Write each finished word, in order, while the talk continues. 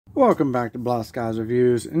Welcome back to Blast Guys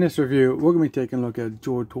Reviews. In this review, we're going to be taking a look at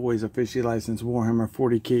Joytoy's officially licensed Warhammer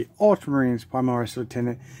 40k Ultramarines Primaris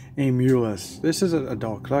Lieutenant Amulius. This is an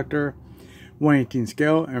adult collector, 1/18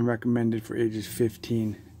 scale, and recommended for ages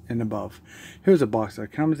 15 and above. Here's a box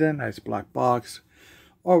that comes in, nice black box.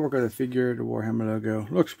 Artwork of the figure, the Warhammer logo,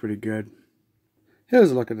 looks pretty good.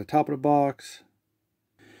 Here's a look at the top of the box.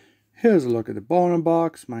 Here's a look at the bottom of the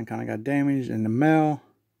box. Mine kind of got damaged in the mail.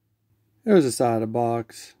 Here's the side of the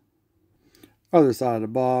box. Other side of the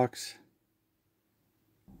box.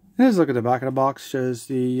 Here's a look at the back of the box. Shows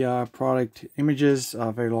the product images.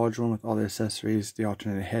 A very large one with all the accessories. The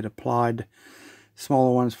alternate head applied.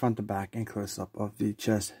 Smaller ones front to back and close up of the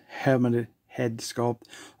chest helmeted head sculpt.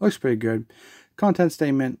 Looks pretty good. Content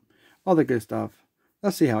statement. All the good stuff.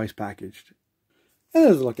 Let's see how he's packaged. And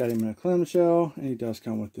there's a look at him in a clamshell. And he does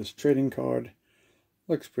come with this trading card.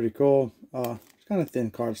 Looks pretty cool. It's kind of thin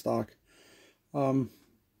cardstock.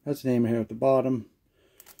 That's the name here at the bottom.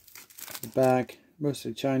 The back,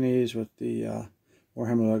 mostly Chinese with the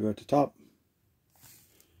Warhammer logo at the top.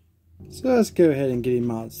 So let's go ahead and get him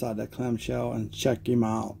outside that clamshell and check him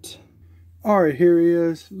out. Alright, here he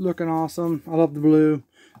is, looking awesome. I love the blue.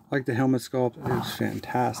 I like the helmet sculpt, it's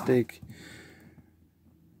fantastic.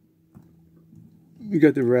 We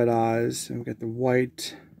got the red eyes, and we got the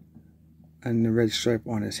white and the red stripe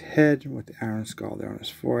on his head with the iron skull there on his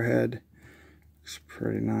forehead. Looks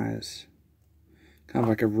pretty nice. Kind of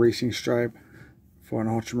like a racing stripe for an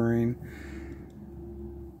Ultramarine.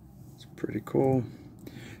 It's pretty cool.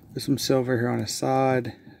 There's some silver here on the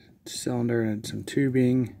side. Cylinder and some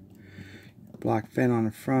tubing. Black fin on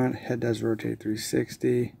the front. Head does rotate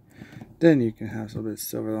 360. Then you can have a little bit of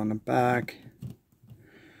silver on the back.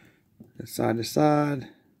 Side to side.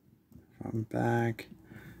 From back.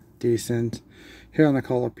 Decent. Here on the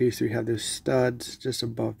collar piece we have those studs just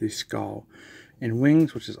above the skull and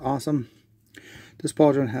wings, which is awesome. This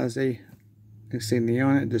pauldron has a insignia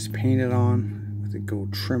on it, just painted on with a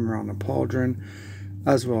gold trimmer on the pauldron,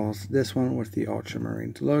 as well as this one with the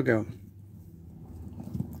Ultramarines logo.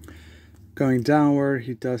 Going downward,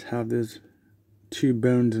 he does have those two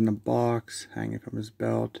bones in the box hanging from his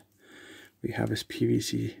belt. We have his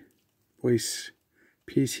PVC voice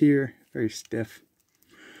piece here, very stiff.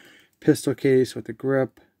 Pistol case with the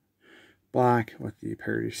grip, black with the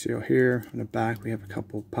parity seal here. On the back we have a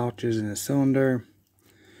couple pouches in the cylinder.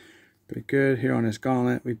 Pretty good. Here on his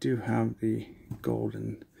gauntlet we do have the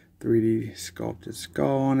golden 3D sculpted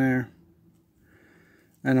skull on there.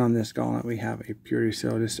 And on this gauntlet we have a purity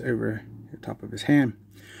seal just over the top of his hand.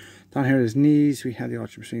 Down here at his knees we have the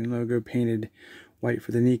Ultramarine logo painted white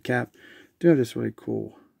for the kneecap. Do have this really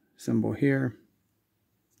cool symbol here.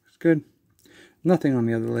 It's good. Nothing on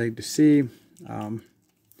the other leg to see.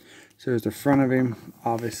 So there's the front of him,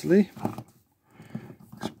 obviously.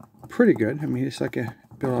 It's pretty good. I mean, it's like a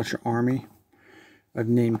build out your army of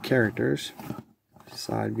named characters.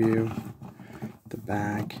 Side view, the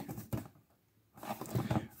back,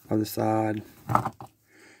 other side,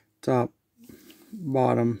 top,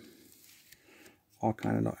 bottom, all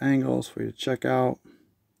kind of angles for you to check out.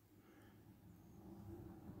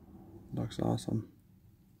 Looks awesome.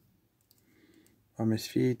 From his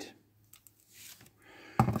feet.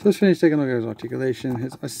 So let's finish taking a look at his articulation.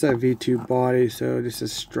 It's a V2 body, so this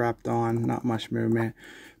is strapped on, not much movement.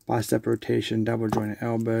 Bicep rotation, double jointed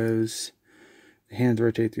elbows. The hands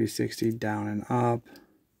rotate 360, down and up,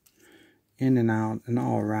 in and out, and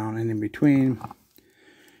all around and in between.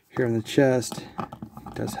 Here on the chest,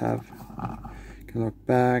 it does have, you can look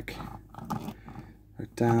back,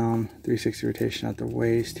 look down, 360 rotation at the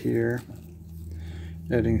waist here.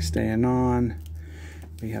 Everything's staying on.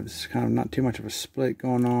 We have this kind of not too much of a split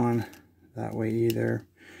going on that way either.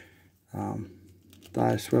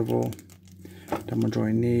 Thigh swivel, double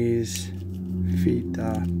joint knees, feet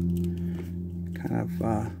kind of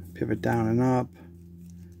pivot down and up,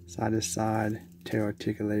 side to side, tail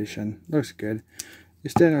articulation. Looks good.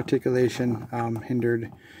 Your standard articulation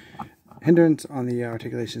hindrance on the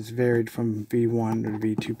articulations varied from V1 to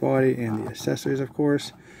V2 body and the accessories, of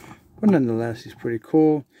course. But nonetheless, he's pretty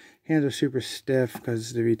cool. Hands are super stiff because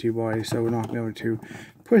it's the V2 body, so we're not going to be able to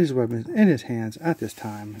put his weapons in his hands at this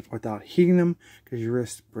time without heating them, because you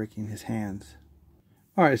risk breaking his hands.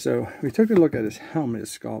 Alright, so we took a look at his helmet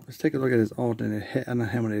sculpt. Let's take a look at his alternate head,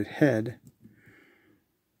 unhelmeted head.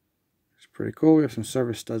 It's pretty cool. We have some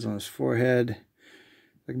service studs on his forehead.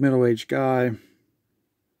 Like middle-aged guy.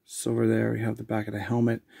 Silver there. We have the back of the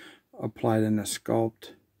helmet applied in the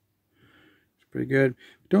sculpt. Pretty good.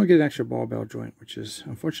 We don't get an extra ball bell joint, which is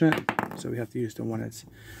unfortunate, so we have to use the one that's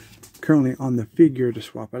currently on the figure to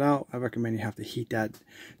swap it out. I recommend you have to heat that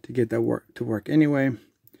to get that to work anyway.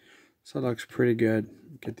 So it looks pretty good.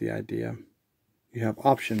 Get the idea. You have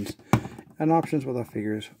options. And options with our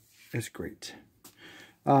figures is great.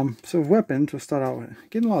 So weapons, we'll start out with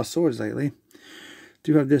getting a lot of swords lately.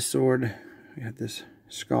 Do have this sword. We have this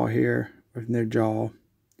skull here with no jaw.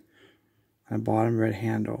 On the bottom, red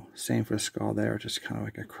handle. Same for the skull there, just kind of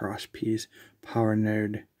like a cross piece. Power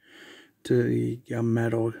node to the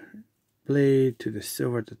metal blade to the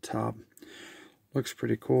silver at the top. Looks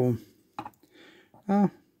pretty cool.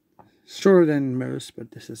 Shorter than most,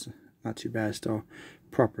 but this is not too bad. Still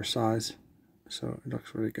proper size, so it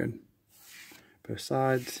looks really good. Both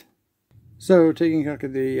sides. So taking a look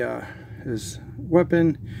at the his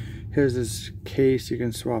weapon, here's this case you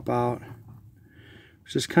can swap out,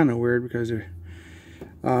 which is kind of weird because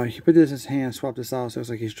he put this in his hand, swap this out, so it's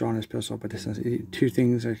like he's drawing his pistol. But this is two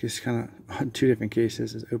things, like it's kind of on two different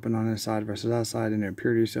cases. It's open on this side versus that side, and they're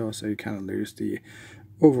purity seal, so you kind of lose the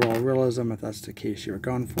overall realism if that's the case you were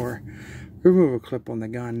going for. Remove a clip on the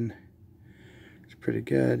gun. It's pretty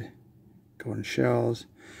good. Golden shells.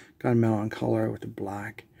 Gunmetal in color with the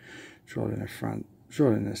black. Drilled in the front.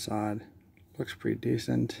 Drilled in the side. Looks pretty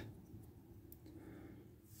decent.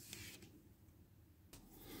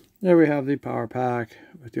 There we have the power pack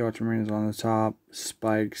with the Ultramarines on the top.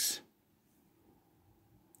 Spikes.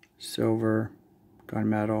 Silver.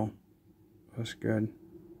 Gunmetal. Looks good.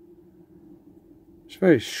 It's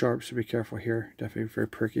very sharp, so be careful here. Definitely very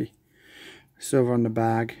perky. Silver on the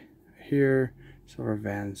bag here. Silver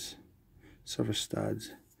vents. Silver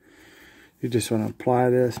studs. You just want to apply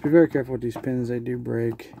this. Be very careful with these pins. They do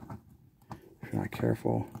break if you're not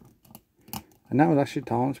careful. And that was actually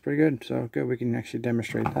tolerance pretty good. So good, we can actually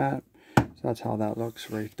demonstrate that. So that's how that looks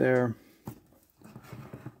right there.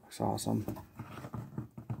 Looks awesome.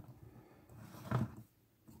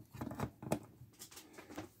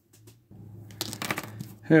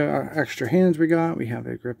 Here are our extra hands we got. We have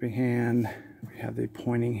a gripping hand. We have the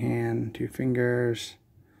pointing hand, 2 fingers.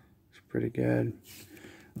 It's pretty good.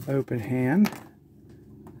 Open hand.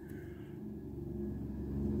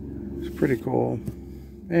 It's pretty cool.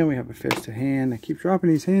 And we have a fisted hand. I keep dropping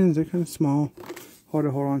these hands. They're kind of small. Hard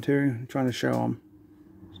to hold on to. I'm trying to show them.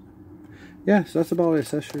 Yeah, so that's about all the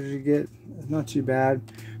accessories you get. It's not too bad.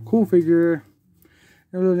 Cool figure.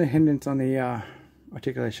 A little hindrance on the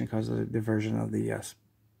articulation because of the version of the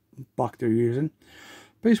buck they're using.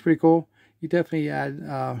 But it's pretty cool. You definitely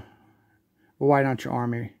add widen out your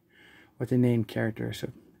army with the named character. So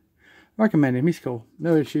I recommend him. He's cool.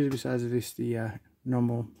 No issues besides at least the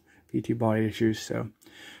normal V2 body issues. So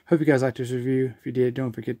hope you guys liked this review. If you did,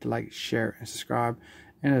 don't forget to like, share, and subscribe.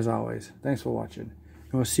 And as always, thanks for watching.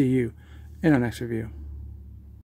 And we'll see you in our next review.